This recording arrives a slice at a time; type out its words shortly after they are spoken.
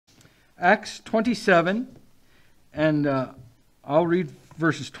Acts 27, and I'll read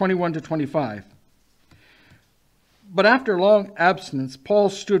verses 21 to 25. But after long abstinence, Paul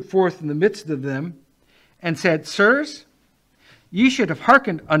stood forth in the midst of them and said, Sirs, ye should have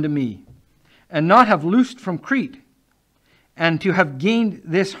hearkened unto me, and not have loosed from Crete, and to have gained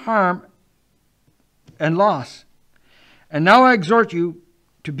this harm and loss. And now I exhort you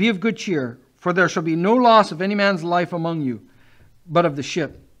to be of good cheer, for there shall be no loss of any man's life among you, but of the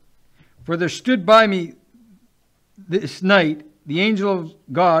ship. For there stood by me this night the angel of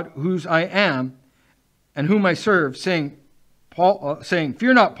God, whose I am, and whom I serve, saying,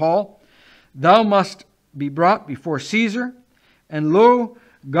 Fear not, Paul, thou must be brought before Caesar, and lo,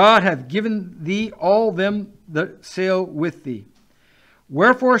 God hath given thee all them that sail with thee.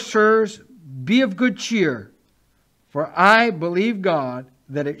 Wherefore, sirs, be of good cheer, for I believe God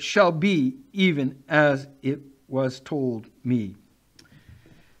that it shall be even as it was told me.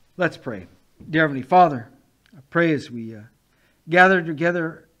 Let's pray. Dear Heavenly Father, I pray as we gather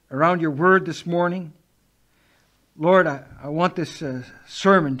together around your word this morning, Lord, I want this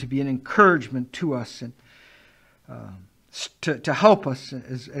sermon to be an encouragement to us and to help us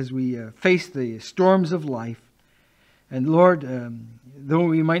as we face the storms of life. And Lord, though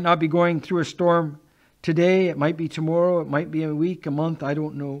we might not be going through a storm today, it might be tomorrow, it might be a week, a month, I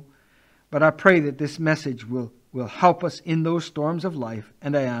don't know. But I pray that this message will help us in those storms of life.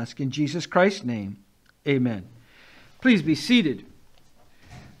 And I ask in Jesus Christ's name, amen. Please be seated.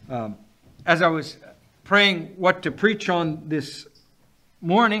 As I was praying what to preach on this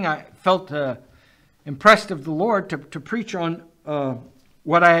morning, I felt impressed of the Lord to preach on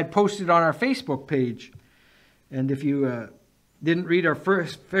what I had posted on our Facebook page. And if you didn't read our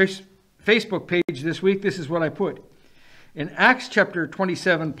first Facebook page this week, this is what I put. In Acts chapter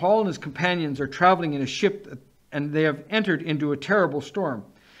 27, Paul and his companions are traveling in a ship, and they have entered into a terrible storm.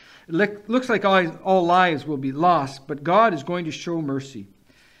 It looks like all lives will be lost, but God is going to show mercy.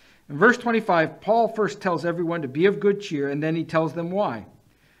 In verse 25, Paul first tells everyone to be of good cheer, and then he tells them why.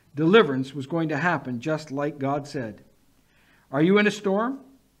 Deliverance was going to happen just like God said. Are you in a storm?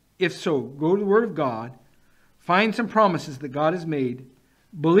 If so, go to the Word of God, find some promises that God has made,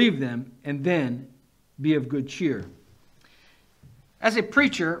 believe them, and then be of good cheer. As a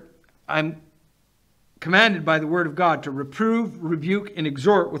preacher, I'm commanded by the Word of God to reprove, rebuke, and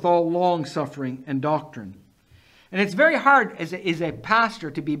exhort with all long-suffering and doctrine. And it's very hard as a pastor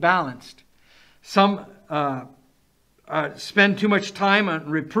to be balanced. Some spend too much time on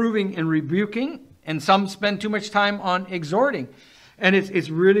reproving and rebuking, and some spend too much time on exhorting. And it's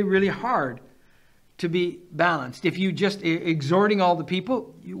really, really hard to be balanced. If you just exhorting all the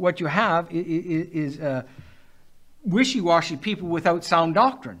people, what you have is wishy-washy people without sound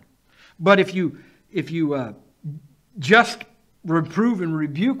doctrine. But if you just reprove and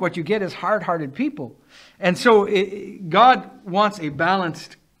rebuke, what you get is hard-hearted people. And so God wants a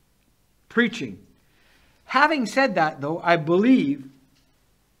balanced preaching. Having said that, though, I believe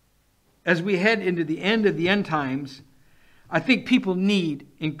as we head into the end of the end times, I think people need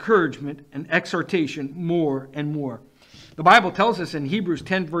encouragement and exhortation more and more. The Bible tells us in Hebrews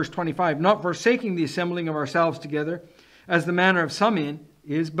 10 verse 25, not forsaking the assembling of ourselves together, as the manner of some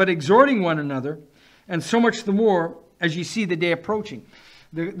is, but exhorting one another, and so much the more as you see the day approaching.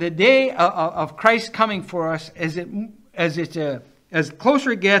 The day of Christ coming for us, as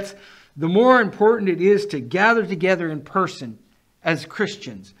closer it gets, the more important it is to gather together in person as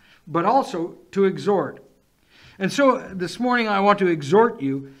Christians, but also to exhort. And so this morning I want to exhort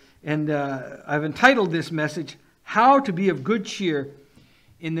you, and I've entitled this message, How to Be of Good Cheer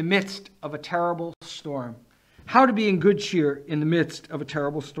in the Midst of a Terrible Storm. How to be in good cheer in the midst of a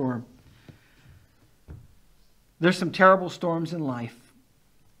terrible storm. There's some terrible storms in life.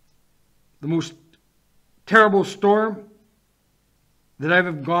 The most terrible storm that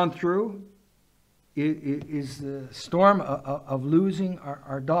I've gone through is the storm of losing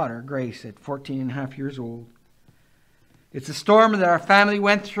our daughter, Grace, at 14 and a half years old. It's a storm that our family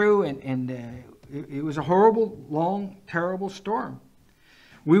went through, and it was a horrible, long, terrible storm.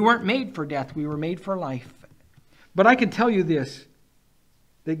 We weren't made for death. We were made for life. But I can tell you this,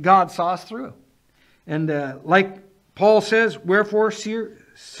 that God saw us through. And like Paul says, wherefore,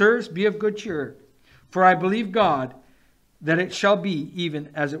 sirs, be of good cheer, for I believe God that it shall be even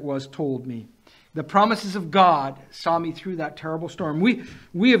as it was told me. The promises of God saw me through that terrible storm.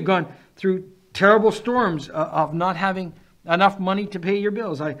 We have gone through terrible storms of not having enough money to pay your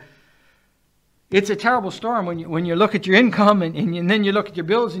bills. It's a terrible storm when you look at your income and then you look at your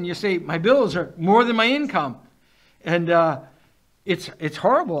bills and you say, my bills are more than my income. And it's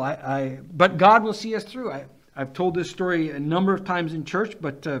horrible. But God will see us through. I've told this story a number of times in church,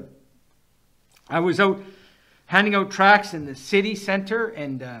 but I was out handing out tracts in the city center,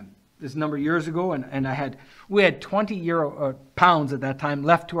 and this is a number of years ago, and we had 20 pounds at that time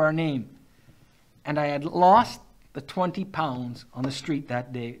left to our name. And I had lost the 20 pounds on the street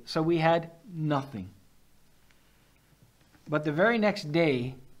that day, so we had nothing. But the very next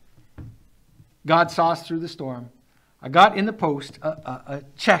day, God saw us through the storm. I got in the post a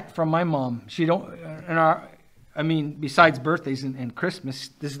check from my mom. Besides birthdays and Christmas,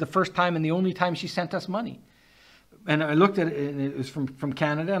 this is the first time and the only time she sent us money. And I looked at it, and it was from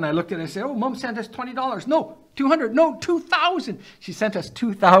Canada, and I looked at it and I said, oh, Mom sent us $20. No, $200. No, $2,000. She sent us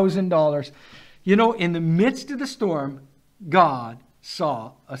 $2,000. You know, in the midst of the storm, God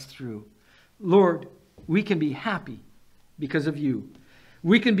saw us through. Lord, we can be happy because of you.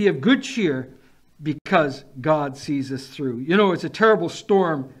 We can be of good cheer because God sees us through. You know, it's a terrible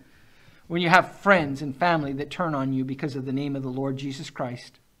storm when you have friends and family that turn on you because of the name of the Lord Jesus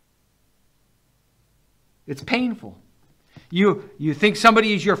Christ. It's painful. You think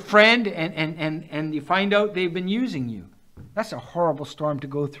somebody is your friend and you find out they've been using you. That's a horrible storm to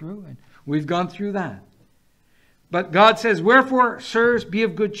go through, and we've gone through that. But God says, wherefore, sirs, be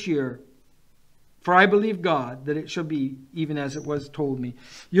of good cheer, for I believe God that it shall be even as it was told me.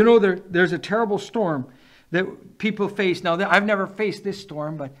 You know, there's a terrible storm that people face. Now, I've never faced this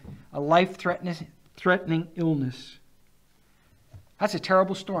storm, but a life-threatening illness. That's a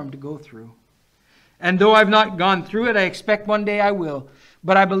terrible storm to go through. And though I've not gone through it, I expect one day I will.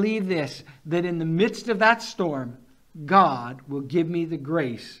 But I believe this, that in the midst of that storm, God will give me the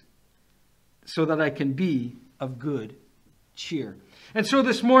grace so that I can be of good cheer. And so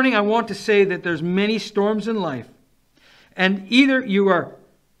this morning I want to say that there's many storms in life. And either you are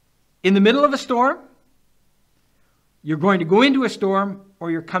in the middle of a storm, you're going to go into a storm,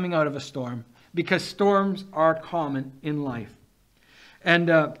 or you're coming out of a storm. Because storms are common in life.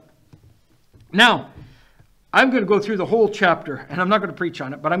 And now, I'm going to go through the whole chapter, and I'm not going to preach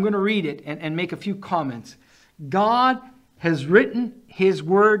on it, but I'm going to read it and make a few comments. God has written His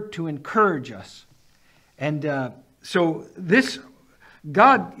Word to encourage us. And so this,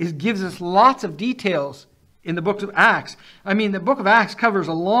 God gives us lots of details in the book of Acts. I mean, the book of Acts covers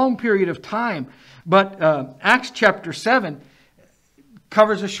a long period of time, but Acts chapter 7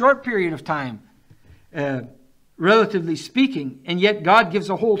 covers a short period of time, relatively speaking, and yet God gives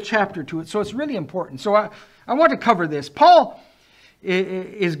a whole chapter to it. So it's really important. So I want to cover this. Paul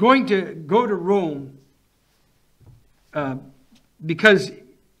is going to go to Rome because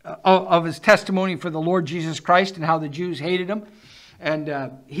of his testimony for the Lord Jesus Christ and how the Jews hated him.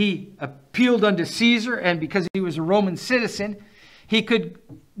 And he appealed unto Caesar, and because he was a Roman citizen, he could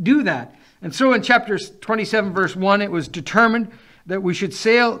do that. And so in chapter 27, verse 1, it was determined that we should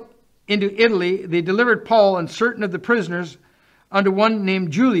sail into Italy. They delivered Paul and certain of the prisoners unto one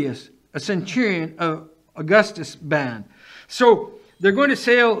named Julius, a centurion of Augustus' band. So they're going to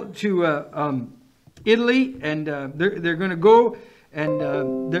sail to Italy, and they're going to go,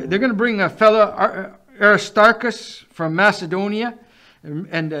 and they're going to bring a fellow, Aristarchus from Macedonia.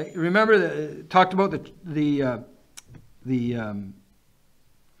 And remember, talked about the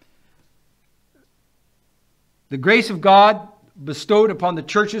grace of God bestowed upon the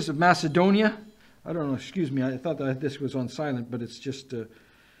churches of Macedonia. I don't know, excuse me, I thought that this was on silent, but it's just, I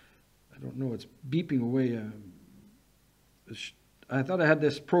don't know, it's beeping away. I thought I had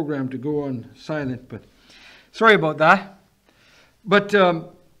this program to go on silent, but sorry about that. But,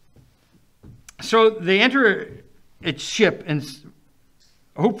 so they enter its ship, and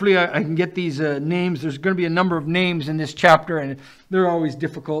hopefully I can get these names. There's going to be a number of names in this chapter, and they're always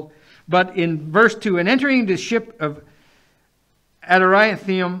difficult. But in verse 2, and entering the ship of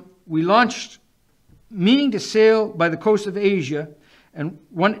Adramyttium, we launched, meaning to sail by the coast of Asia, and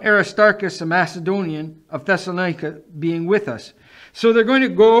one Aristarchus, a Macedonian of Thessalonica, being with us. So they're going to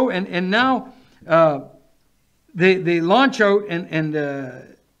go, and now they launch out, and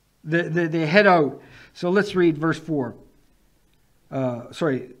they head out. So let's read verse 4.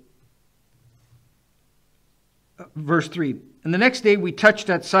 Verse 3. And the next day we touched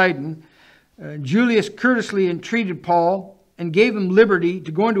at Sidon. Julius courteously entreated Paul and gave him liberty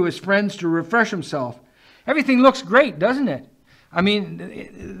to go unto his friends to refresh himself. Everything looks great, doesn't it? I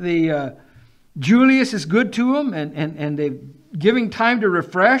mean, Julius is good to him, and they're giving time to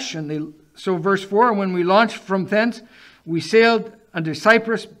refresh. So verse 4, and when we launched from thence, we sailed unto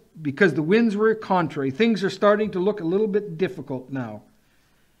Cyprus because the winds were contrary. Things are starting to look a little bit difficult now.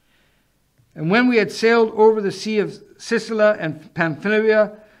 And when we had sailed over the sea of Sicily and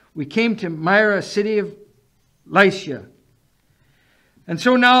Pamphylia, we came to Myra, a city of Lycia. And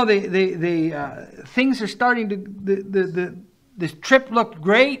so now things are starting to, the trip looked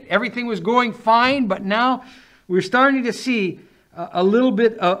great. Everything was going fine. But now we're starting to see a little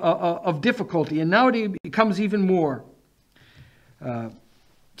bit of difficulty. And now it becomes even more.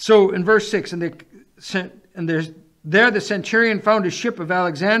 So in verse 6, there the centurion found a ship of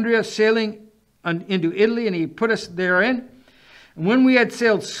Alexandria sailing into Italy, and he put us therein. And when we had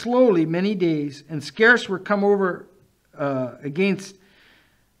sailed slowly many days, and scarce were come over against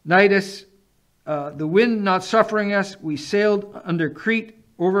Cnidus, the wind not suffering us, we sailed under Crete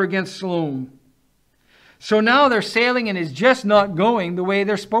over against Salome. So now they're sailing and it's just not going the way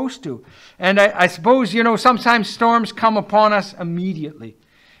they're supposed to. And I suppose, sometimes storms come upon us immediately.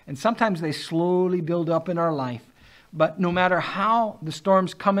 And sometimes they slowly build up in our life. But no matter how the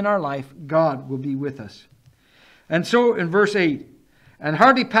storms come in our life, God will be with us. And so in verse 8, and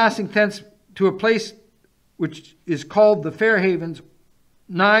hardly passing thence to a place which is called the Fair Havens,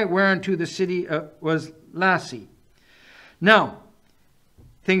 nigh whereunto the city was Lassi. Now,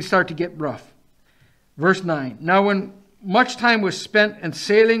 things start to get rough. Verse 9, now when much time was spent and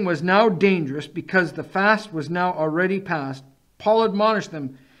sailing was now dangerous, because the fast was now already past, Paul admonished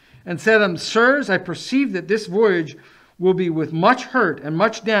them and said unto them, Sirs, I perceive that this voyage will be with much hurt and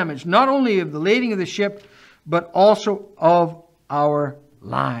much damage, not only of the lading of the ship, but also of our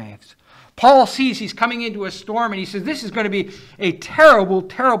lives. Paul sees he's coming into a storm, and he says this is going to be a terrible,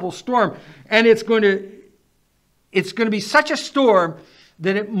 terrible storm. And it's going to be such a storm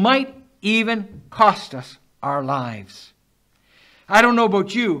that it might even cost us our lives. I don't know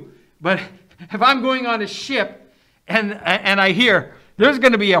about you, but if I'm going on a ship and I hear there's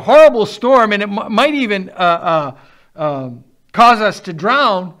going to be a horrible storm and it might even cause us to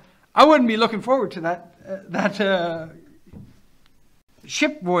drown, I wouldn't be looking forward to that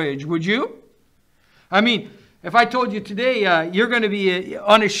ship voyage, would you? I mean, if I told you today you're going to be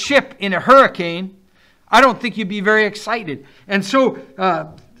on a ship in a hurricane, I don't think you'd be very excited. And so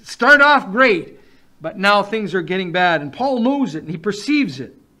start off great, but now things are getting bad. And Paul knows it and he perceives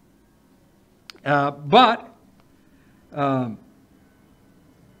it. But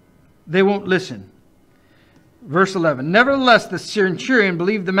they won't listen. Verse 11, nevertheless, the centurion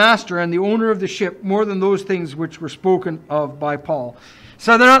believed the master and the owner of the ship more than those things which were spoken of by Paul.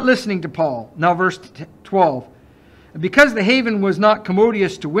 So they're not listening to Paul. Now verse 12, because the haven was not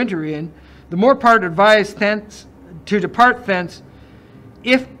commodious to winter in, the more part advised thence to depart thence,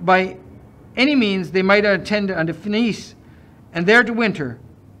 if by any means they might attend unto Phoenice, and there to winter,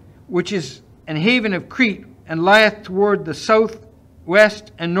 which is an haven of Crete, and lieth toward the south,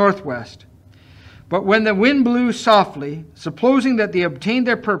 west, and northwest. But when the wind blew softly, supposing that they obtained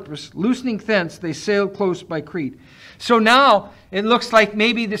their purpose, loosening thence, they sailed close by Crete. So now it looks like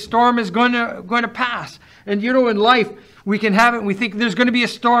maybe the storm is going to pass. And in life, we can have it and we think there's going to be a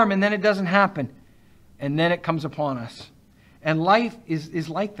storm, and then it doesn't happen. And then it comes upon us. And life is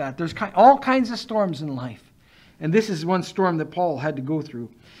like that. There's all kinds of storms in life. And this is one storm that Paul had to go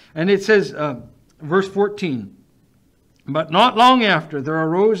through. And it says, verse 14, but not long after there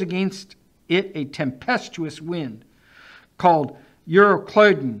arose against it a tempestuous wind called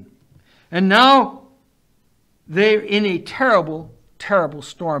Euroclydon. And now they're in a terrible, terrible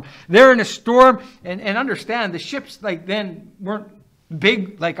storm. They're in a storm, and understand the ships like then weren't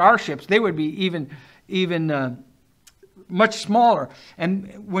big like our ships. They would be even much smaller.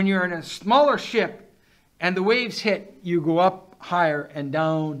 And when you're in a smaller ship and the waves hit, you go up higher and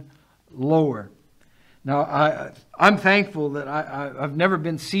down lower. Now, I'm thankful that I've never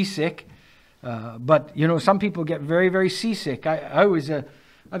been seasick. But, some people get very, very seasick. I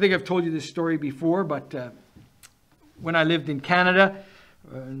think I've told you this story before, but when I lived in Canada,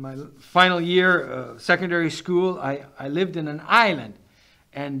 in my final year secondary school, I lived in an island.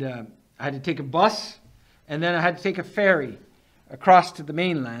 And I had to take a bus, and then I had to take a ferry across to the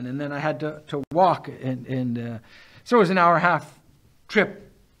mainland, and then I had to walk. And so it was an hour and a half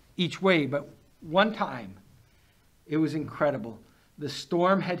trip each way. But one time, it was incredible. The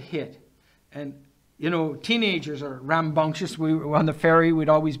storm had hit. And, teenagers are rambunctious. We were on the ferry, we'd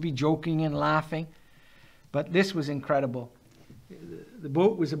always be joking and laughing. But this was incredible. The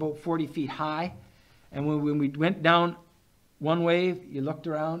boat was about 40 feet high. And when we went down one wave, you looked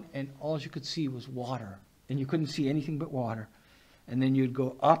around and all you could see was water. And you couldn't see anything but water. And then you'd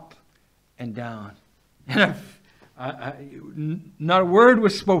go up and down. And not a word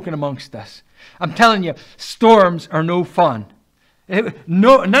was spoken amongst us. I'm telling you, storms are no fun.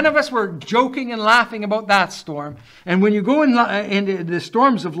 None of us were joking and laughing about that storm. And when you go into the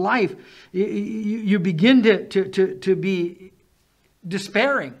storms of life, you begin to be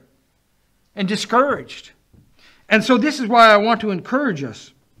despairing and discouraged. And so this is why I want to encourage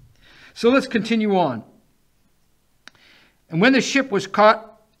us. So let's continue on. And when the ship was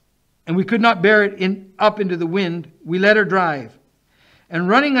caught, and we could not bear it up into the wind, we let her drive. And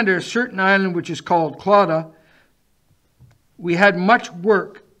running under a certain island which is called Clauda, we had much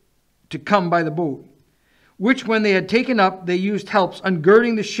work to come by the boat, which when they had taken up, they used helps,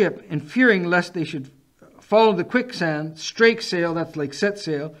 ungirding the ship, and fearing lest they should follow the quicksand, strake sail, that's like set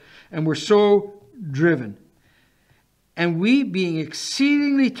sail, and were so driven. And we, being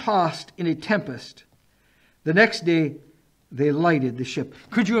exceedingly tossed in a tempest, the next day they lighted the ship.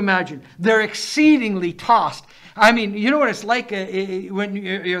 Could you imagine? They're exceedingly tossed. I mean, you know what it's like when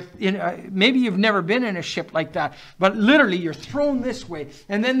you're in, maybe you've never been in a ship like that, but literally you're thrown this way,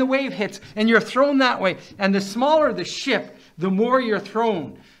 and then the wave hits, and you're thrown that way. And the smaller the ship, the more you're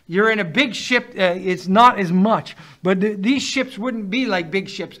thrown. You're in a big ship, it's not as much. But these ships wouldn't be like big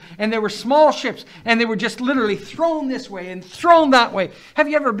ships. And they were small ships, and they were just literally thrown this way and thrown that way. Have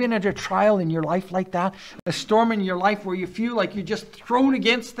you ever been at a trial in your life like that? A storm in your life where you feel like you're just thrown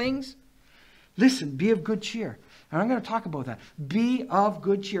against things? Listen, be of good cheer. And I'm going to talk about that. Be of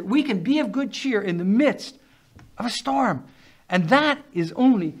good cheer. We can be of good cheer in the midst of a storm. And that is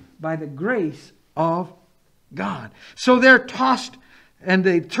only by the grace of God. So they're tossed and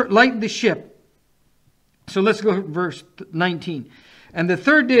they lightened the ship. So let's go to verse 19. And the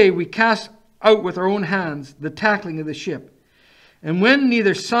third day we cast out with our own hands the tackling of the ship. And when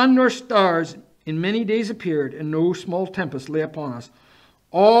neither sun nor stars in many days appeared, and no small tempest lay upon us,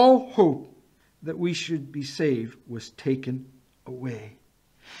 all hope that we should be saved was taken away.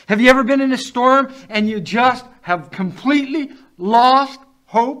 Have you ever been in a storm and you just have completely lost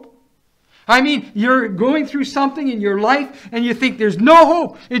hope? I mean, you're going through something in your life and you think there's no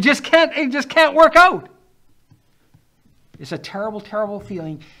hope. It just can't work out. It's a terrible, terrible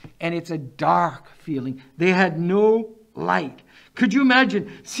feeling, and it's a dark feeling. They had no light. Could you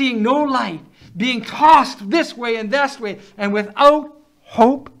imagine seeing no light, being tossed this way and that way, and without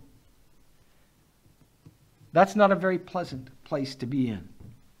hope? That's not a very pleasant place to be in.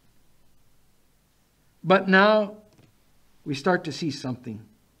 But now we start to see something.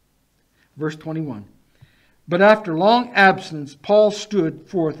 Verse 21. But after long absence, Paul stood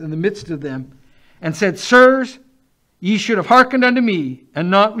forth in the midst of them and said, Sirs, ye should have hearkened unto me, and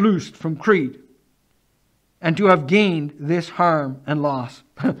not loosed from Crete, and to have gained this harm and loss.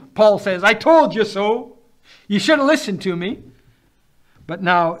 Paul says, I told you so. You should have listened to me. But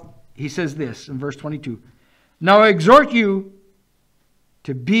now he says this in verse 22. Now I exhort you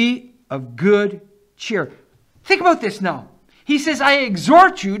to be of good cheer. Think about this now. He says, I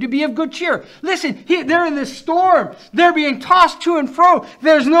exhort you to be of good cheer. Listen, they're in this storm. They're being tossed to and fro.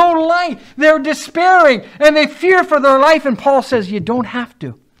 There's no light. They're despairing and they fear for their life. And Paul says, you don't have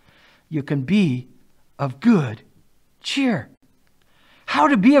to. You can be of good cheer. How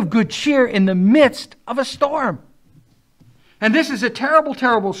to be of good cheer in the midst of a storm. And this is a terrible,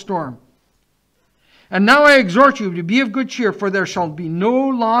 terrible storm. And now I exhort you to be of good cheer, for there shall be no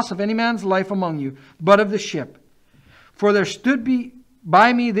loss of any man's life among you, but of the ship. For there stood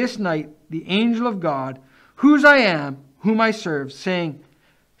by me this night the angel of God, whose I am, whom I serve, saying,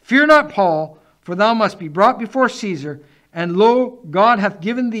 Fear not, Paul, for thou must be brought before Caesar, and lo, God hath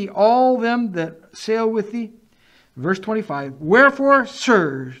given thee all them that sail with thee. Verse 25, Wherefore,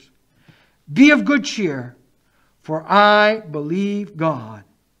 sirs, be of good cheer, for I believe God,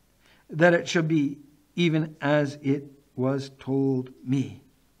 that it shall be even as it was told me.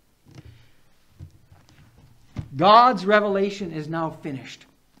 God's revelation is now finished.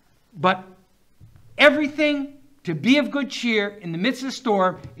 But everything to be of good cheer in the midst of the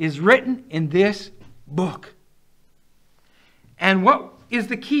storm is written in this book. And what is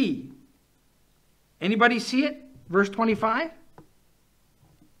the key? Anybody see it? Verse 25?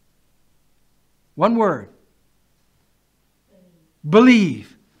 One word.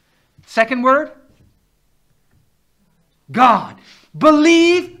 Believe. Second word? God.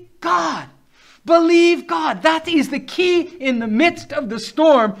 Believe God. Believe God. That is the key in the midst of the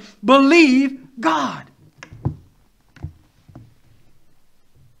storm. Believe God.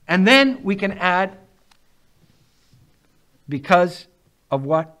 And then we can add, because of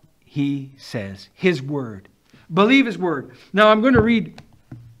what he says, his word. Believe his word. Now I'm going to read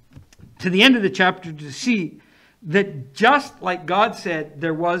to the end of the chapter to see that just like God said,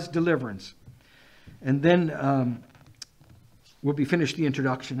 there was deliverance. And then we'll be finished the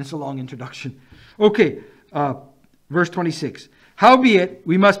introduction. It's a long introduction. Okay, verse 26. Howbeit,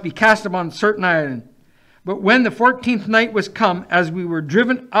 we must be cast upon certain island. But when the 14th night was come, as we were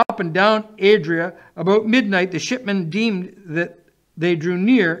driven up and down Adria, about midnight, the shipmen deemed that they drew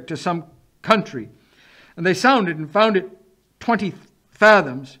near to some country. And they sounded and found it 20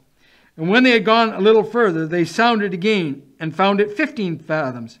 fathoms. And when they had gone a little further, they sounded again and found it 15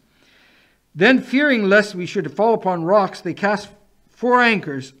 fathoms. Then, fearing lest we should fall upon rocks, they cast 4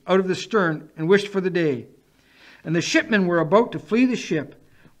 anchors out of the stern and wished for the day. And the shipmen were about to flee the ship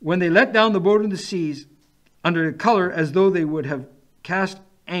when they let down the boat in the seas under color as though they would have cast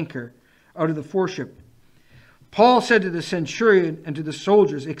anchor out of the foreship. Paul said to the centurion and to the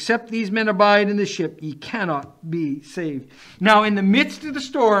soldiers, "Except these men abide in the ship, ye cannot be saved." Now, in the midst of the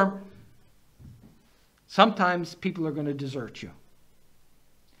storm, sometimes people are going to desert you.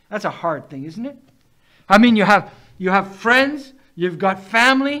 That's a hard thing, isn't it? I mean, you have friends, you've got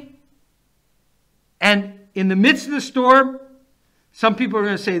family, and in the midst of the storm, some people are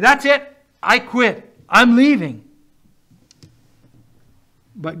going to say, "That's it, I quit, I'm leaving."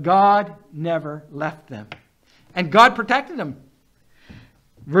 But God never left them. And God protected them.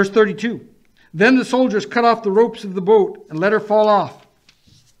 Verse 32. Then the soldiers cut off the ropes of the boat and let her fall off.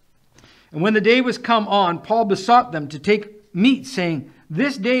 And when the day was come on, Paul besought them to take meat, saying,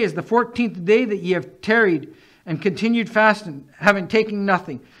 "This day is the 14th day that ye have tarried and continued fasting, having taken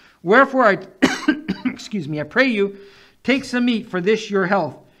nothing. Wherefore I I pray you, take some meat for this your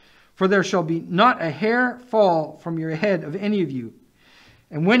health. For there shall be not a hair fall from your head of any of you."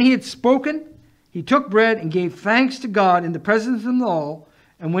 And when he had spoken, he took bread and gave thanks to God in the presence of them all.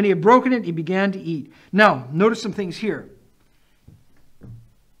 And when he had broken it, he began to eat. Now, notice some things here.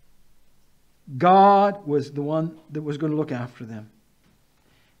 God was the one that was going to look after them.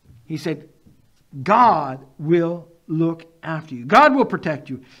 He said, God will look after you. God will protect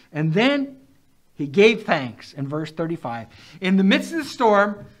you. And then he gave thanks in verse 35. In the midst of the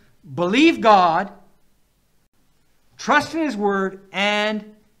storm, believe God, trust in his word,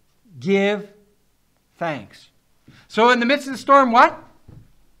 and give thanks. So in the midst of the storm, what?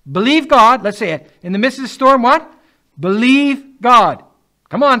 Believe God. Let's say it. In the midst of the storm, what? Believe God.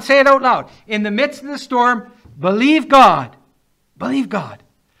 Come on, say it out loud. In the midst of the storm, believe God. Believe God.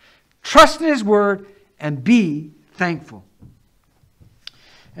 Trust in his word and be thankful.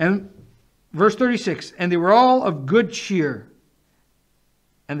 And verse 36, and they were all of good cheer,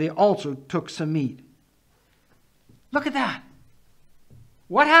 and they also took some meat. Look at that.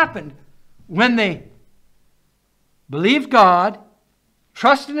 What happened when they believed God,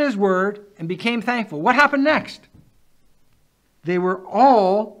 trusted in his word, and became thankful? What happened next? They were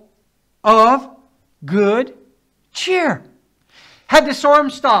all of good cheer. Had the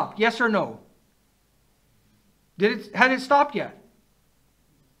storm stopped? Yes or no? Had it stopped yet?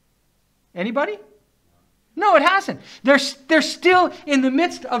 Anybody? No, it hasn't. They're still in the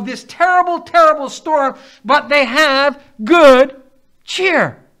midst of this terrible, terrible storm, but they have good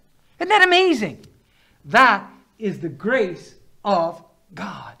cheer. Isn't that amazing? That is the grace of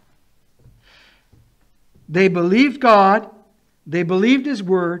God. They believed God. They believed his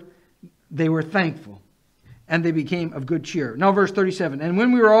word. They were thankful. And they became of good cheer. Now verse 37. And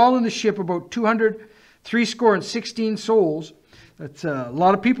when we were all in the ship, about 216 souls, that's a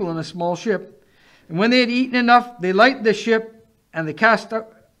lot of people in a small ship. And when they had eaten enough, they lightened the ship, and they cast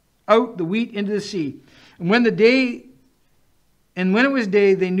out the wheat into the sea. And when it was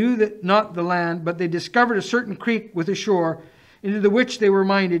day, they knew that not the land, but they discovered a certain creek with a shore, into the which they were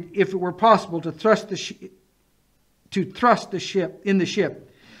minded, if it were possible, to thrust the ship in the ship.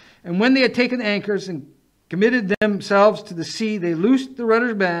 And when they had taken anchors and committed themselves to the sea, they loosed the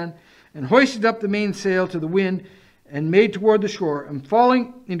rudder's band and hoisted up the mainsail to the wind and made toward the shore. And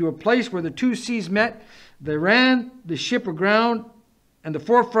falling into a place where the two seas met, they ran the ship aground, and the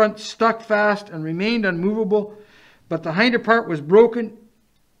forefront stuck fast and remained unmovable. But the hinder part was broken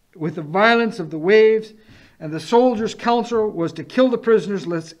with the violence of the waves, and the soldiers' counsel was to kill the prisoners,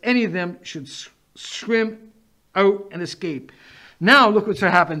 lest any of them should swim out and escape. Now look what's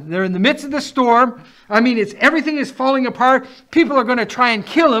happened. They're in the midst of the storm. I mean, everything is falling apart. People are going to try and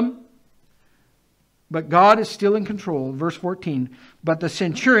kill him. But God is still in control. Verse 14. But the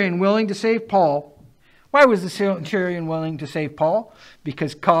centurion willing to save Paul. Why was the centurion willing to save Paul?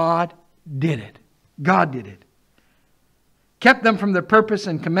 Because God did it. God did it. Kept them from their purpose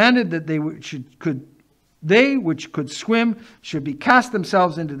and commanded that they which could swim should be cast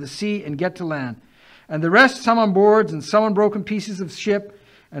themselves into the sea and get to land. And the rest, some on boards and some on broken pieces of ship.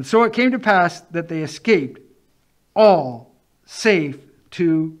 And so it came to pass that they escaped, all safe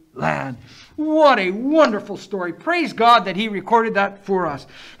to land. What a wonderful story. Praise God that he recorded that for us.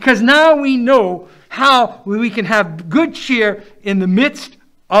 Because now we know how we can have good cheer in the midst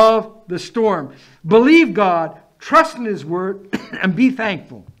of the storm. Believe God, trust in his word, and be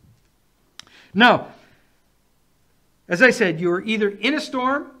thankful. Now, as I said, you are either in a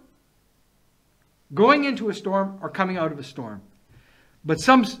storm, going into a storm, or coming out of a storm. But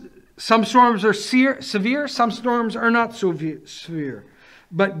some Some storms are severe, some storms are not so severe.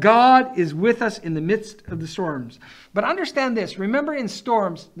 But God is with us in the midst of the storms. But understand this, remember in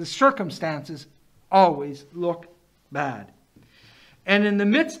storms, the circumstances always look bad. And in the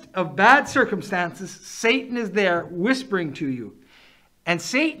midst of bad circumstances, Satan is there whispering to you. And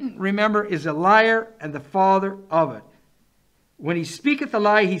Satan, remember, is a liar and the father of it. When he speaketh a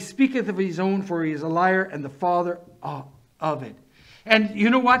lie, he speaketh of his own, for he is a liar and the father of it. And you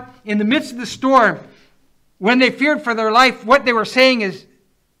know what? In the midst of the storm, when they feared for their life, what they were saying is,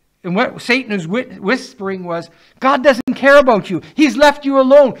 and what Satan was whispering was, God doesn't care about you. He's left you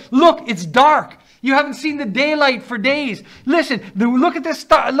alone. Look, it's dark. You haven't seen the daylight for days. Listen, look at the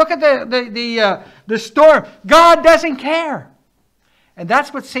storm. God doesn't care. And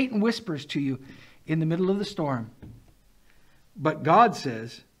that's what Satan whispers to you in the middle of the storm. But God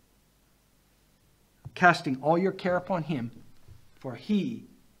says, casting all your care upon him, for he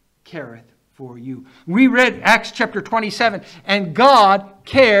careth for you. We read Acts chapter 27, and God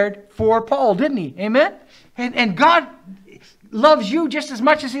cared for Paul, didn't he? Amen? And God loves you just as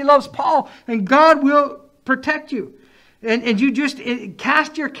much as he loves Paul, and God will protect you. And you just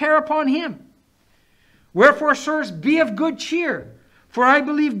cast your care upon him. Wherefore, sirs, be of good cheer, for I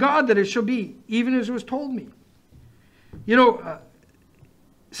believe God that it shall be, even as it was told me. You know,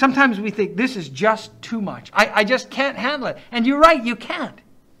 sometimes we think this is just too much. I just can't handle it. And you're right, you can't.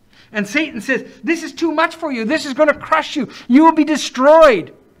 And Satan says, this is too much for you. This is going to crush you. You will be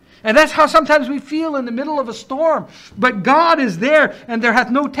destroyed. And that's how sometimes we feel in the middle of a storm. But God is there, and there hath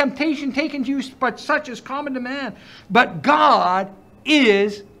no temptation taken to you but such as common to man. But God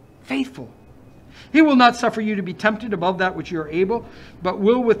is faithful. He will not suffer you to be tempted above that which you are able, but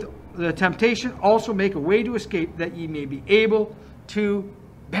will with the temptation also make a way to escape, that ye may be able to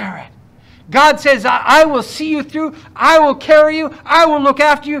bear it. God says, I will see you through. I will carry you. I will look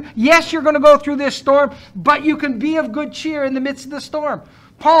after you. Yes, you're going to go through this storm, but you can be of good cheer in the midst of the storm.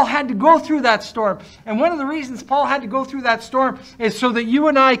 Paul had to go through that storm. And one of the reasons Paul had to go through that storm is so that you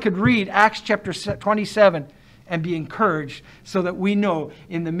and I could read Acts chapter 27 and be encouraged, so that we know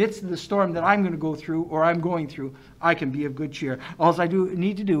in the midst of the storm that I'm going to go through, or I'm going through, I can be of good cheer. All I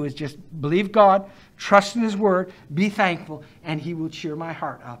need to do is just believe God, trust in his word, be thankful, and he will cheer my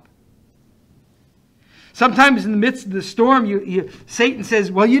heart up. Sometimes in the midst of the storm, Satan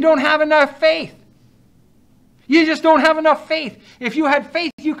says, well, you don't have enough faith. You just don't have enough faith. If you had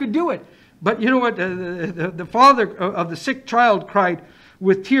faith, you could do it. But you know what? The father of the sick child cried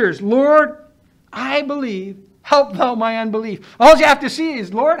with tears, Lord, I believe, help thou my unbelief. All you have to see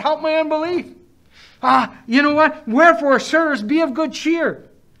is, Lord, help my unbelief. You know what? Wherefore, sirs, be of good cheer.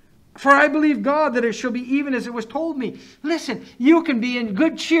 For I believe God that it shall be even as it was told me. Listen, you can be in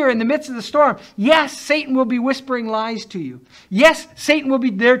good cheer in the midst of the storm. Yes, Satan will be whispering lies to you. Yes, Satan will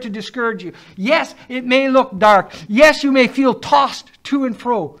be there to discourage you. Yes, it may look dark. Yes, you may feel tossed to and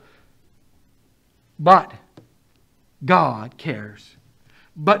fro. But God cares.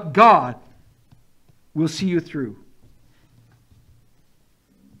 But God will see you through.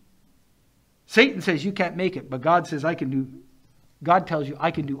 Satan says you can't make it, but God says I can do. God tells you,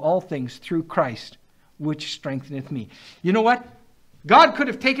 I can do all things through Christ, which strengtheneth me. You know what? God could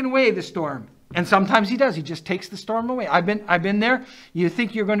have taken away the storm. And sometimes he does. He just takes the storm away. I've been there. You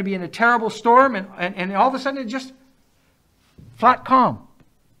think you're going to be in a terrible storm, and all of a sudden it's just flat calm.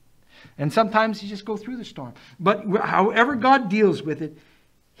 And sometimes you just go through the storm. But however God deals with it,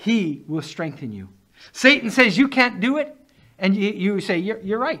 he will strengthen you. Satan says you can't do it. And you say,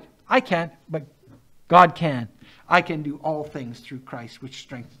 you're right. I can't, but God can. I can do all things through Christ, which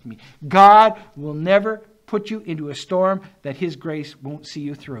strengthens me. God will never put you into a storm that his grace won't see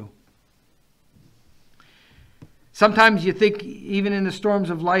you through. Sometimes you think, even in the storms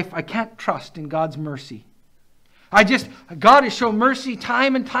of life, I can't trust in God's mercy. God has shown mercy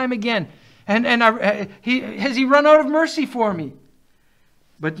time and time again. Has he run out of mercy for me?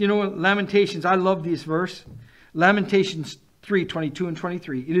 But you know what? Lamentations, I love this verse. Lamentations 3:22 and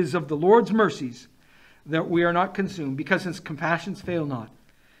 23. It is of the Lord's mercies that we are not consumed, because his compassions fail not.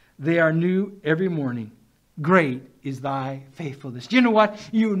 They are new every morning. Great is thy faithfulness. Do you know what?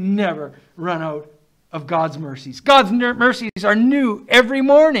 You never run out of God's mercies. God's mercies are new every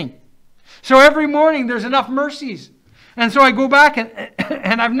morning. So every morning there's enough mercies. And so I go back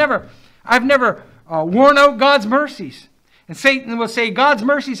and I've never worn out God's mercies. And Satan will say, God's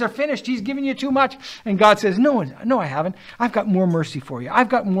mercies are finished. He's given you too much. And God says, no, I haven't. I've got more mercy for you. I've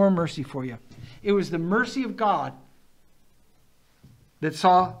got more mercy for you. It was the mercy of God that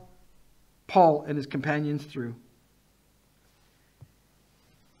saw Paul and his companions through.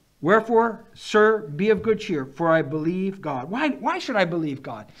 Wherefore, sir, be of good cheer, for I believe God. Why should I believe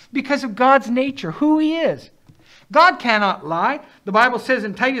God? Because of God's nature, who He is. God cannot lie. The Bible says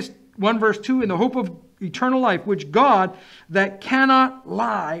in Titus 1 verse 2, in the hope of eternal life, which God that cannot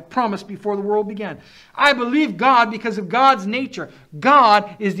lie promised before the world began. I believe God because of God's nature.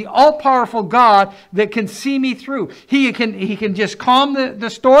 God is the all-powerful God that can see me through. He can just calm the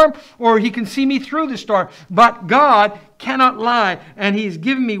storm, or He can see me through the storm. But God cannot lie, and He's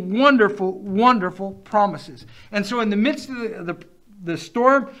given me wonderful, wonderful promises. And so in the midst of the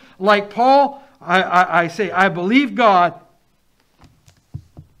storm, like Paul, I say, I believe God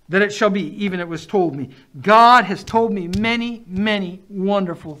that it shall be, even it was told me. God has told me many, many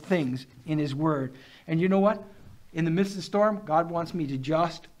wonderful things in His Word. And you know what? In the midst of the storm, God wants me to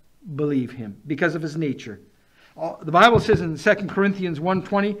just believe Him because of His nature. The Bible says in 2 Corinthians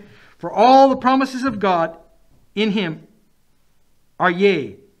 1:20, for all the promises of God in Him are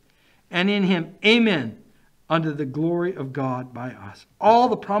yea, and in Him amen, unto the glory of God by us. All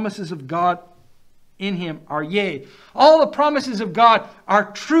the promises of God in Him are yea. All the promises of God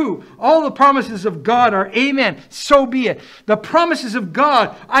are true. All the promises of God are amen. So be it. The promises of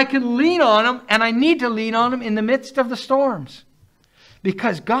God, I can lean on them, and I need to lean on them in the midst of the storms.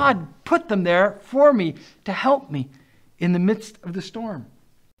 Because God put them there for me to help me in the midst of the storm.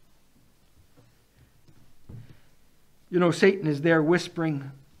 You know, Satan is there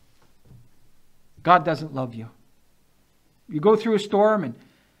whispering, God doesn't love you. You go through a storm, and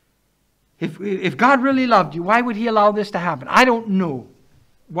if God really loved you, why would He allow this to happen? I don't know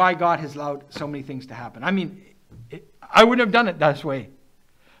why God has allowed so many things to happen. I mean, I wouldn't have done it this way.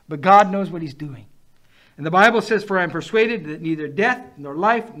 But God knows what He's doing. And the Bible says, for I am persuaded that neither death, nor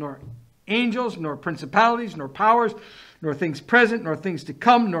life, nor angels, nor principalities, nor powers, nor things present, nor things to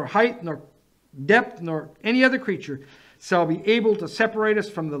come, nor height, nor depth, nor any other creature shall be able to separate us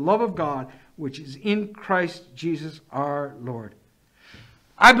from the love of God, which is in Christ Jesus our Lord.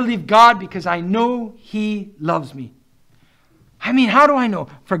 I believe God because I know He loves me. I mean, how do I know?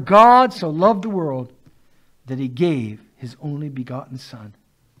 For God so loved the world that He gave His only begotten Son.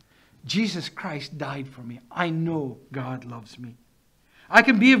 Jesus Christ died for me. I know God loves me. I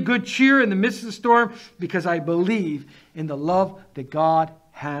can be of good cheer in the midst of the storm because I believe in the love that God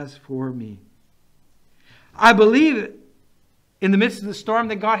has for me. I believe in the midst of the storm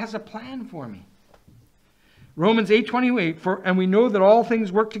that God has a plan for me. Romans 8:28, and we know that all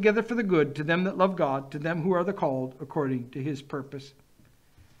things work together for the good to them that love God, to them who are the called according to His purpose.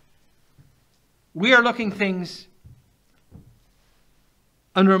 We are looking things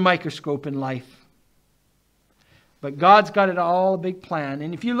under a microscope in life. But God's got it all a big plan.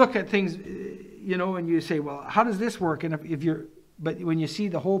 And if you look at things, you know, and you say, well, how does this work? And but when you see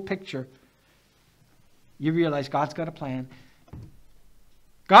the whole picture, you realize God's got a plan.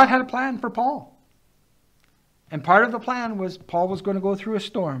 God had a plan for Paul. And part of the plan was Paul was going to go through a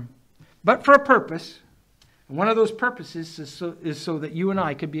storm, but for a purpose. And one of those purposes is so that you and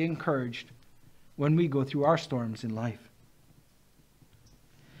I could be encouraged when we go through our storms in life.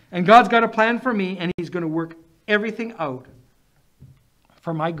 And God's got a plan for me, and He's going to work everything out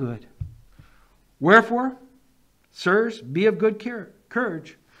for my good. Wherefore, sirs, be of good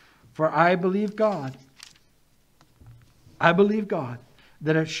courage, for I believe God. I believe God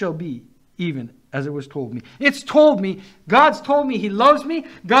that it shall be even as it was told me. It's told me. God's told me He loves me.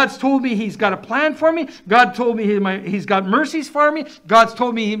 God's told me He's got a plan for me. God told me He's got mercies for me. God's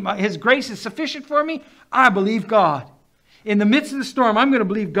told me His grace is sufficient for me. I believe God. In the midst of the storm, I'm going to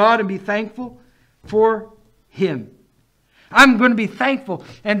believe God and be thankful for Him. I'm going to be thankful.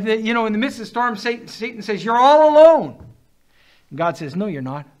 And, you know, in the midst of the storm, Satan says, you're all alone. And God says, no, you're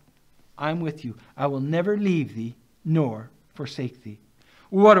not. I'm with you. I will never leave thee nor forsake thee.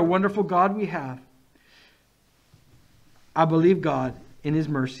 What a wonderful God we have. I believe God in His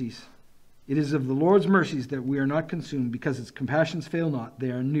mercies. It is of the Lord's mercies that we are not consumed, because His compassions fail not.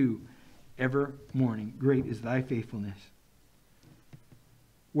 They are new every morning. Great is thy faithfulness.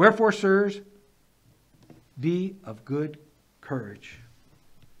 Wherefore, sirs, be of good courage.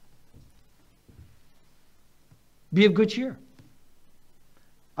 Be of good cheer.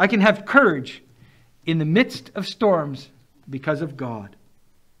 I can have courage in the midst of storms because of God.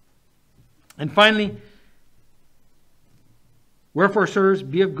 And finally, wherefore, sirs,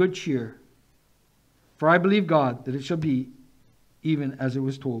 be of good cheer, for I believe God that it shall be even as it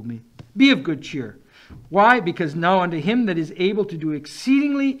was told me. Be of good cheer. Why? Because now unto Him that is able to do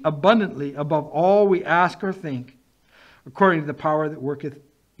exceedingly abundantly above all we ask or think, according to the power that worketh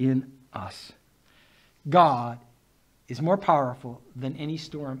in us. God is more powerful than any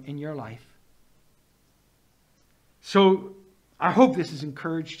storm in your life. So I hope this has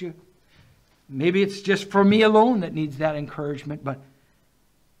encouraged you. Maybe it's just for me alone that needs that encouragement, but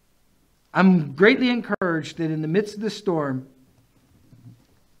I'm greatly encouraged that in the midst of the storm,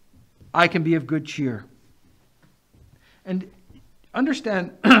 I can be of good cheer. And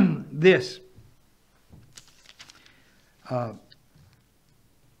understand this.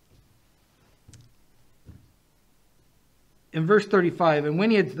 In verse 35, and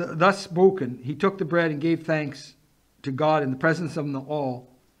when he had thus spoken, he took the bread and gave thanks to God in the presence of them all.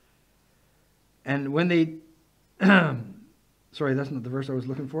 And when they... sorry, that's not the verse I was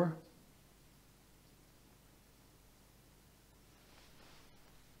looking for.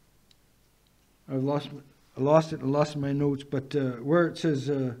 I lost it. I lost my notes. But where it says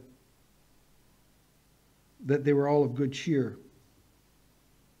that they were all of good cheer.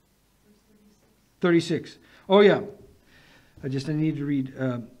 36. Oh, yeah. I need to read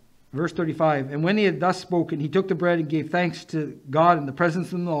verse 35. And when he had thus spoken, he took the bread and gave thanks to God in the presence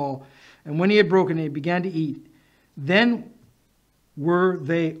of them all. And when he had broken it, he began to eat. Then were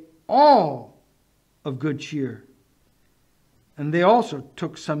they all of good cheer. And they also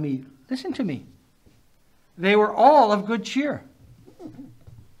took some meat. Listen to me. They were all of good cheer.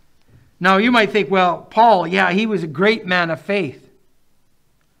 Now you might think, well, Paul, yeah, he was a great man of faith.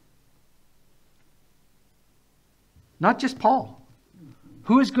 Not just Paul.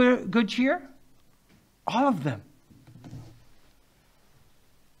 Who is good cheer? All of them.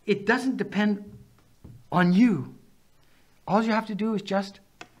 It doesn't depend on you. All you have to do is just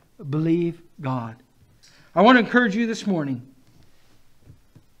believe God. I want to encourage you this morning.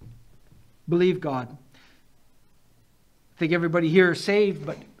 Believe God. I think everybody here is saved,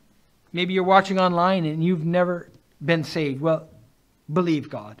 but maybe you're watching online and you've never been saved. Well, believe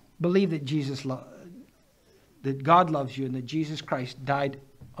God. Believe that that God loves you and that Jesus Christ died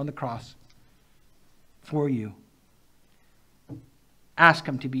on the cross for you. Ask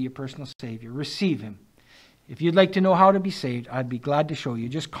Him to be your personal Savior. Receive Him. If you'd like to know how to be saved, I'd be glad to show you.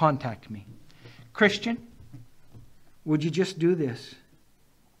 Just contact me. Christian, would you just do this?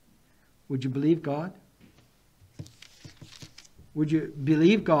 Would you believe God? Would you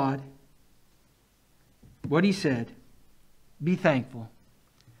believe God? What He said. Be thankful.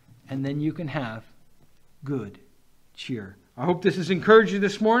 And then you can have good cheer. I hope this has encouraged you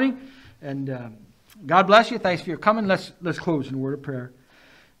this morning. And God bless you. Thanks for your coming. Let's close in a word of prayer.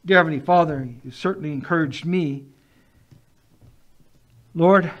 Dear Heavenly Father, you certainly encouraged me.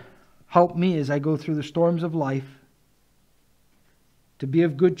 Lord, help me as I go through the storms of life to be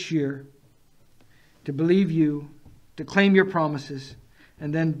of good cheer, to believe you, to claim your promises,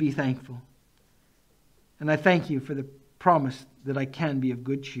 and then be thankful. And I thank you for the promise that I can be of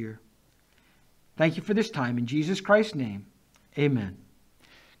good cheer. Thank you for this time. In Jesus Christ's name, amen.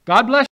 God bless you.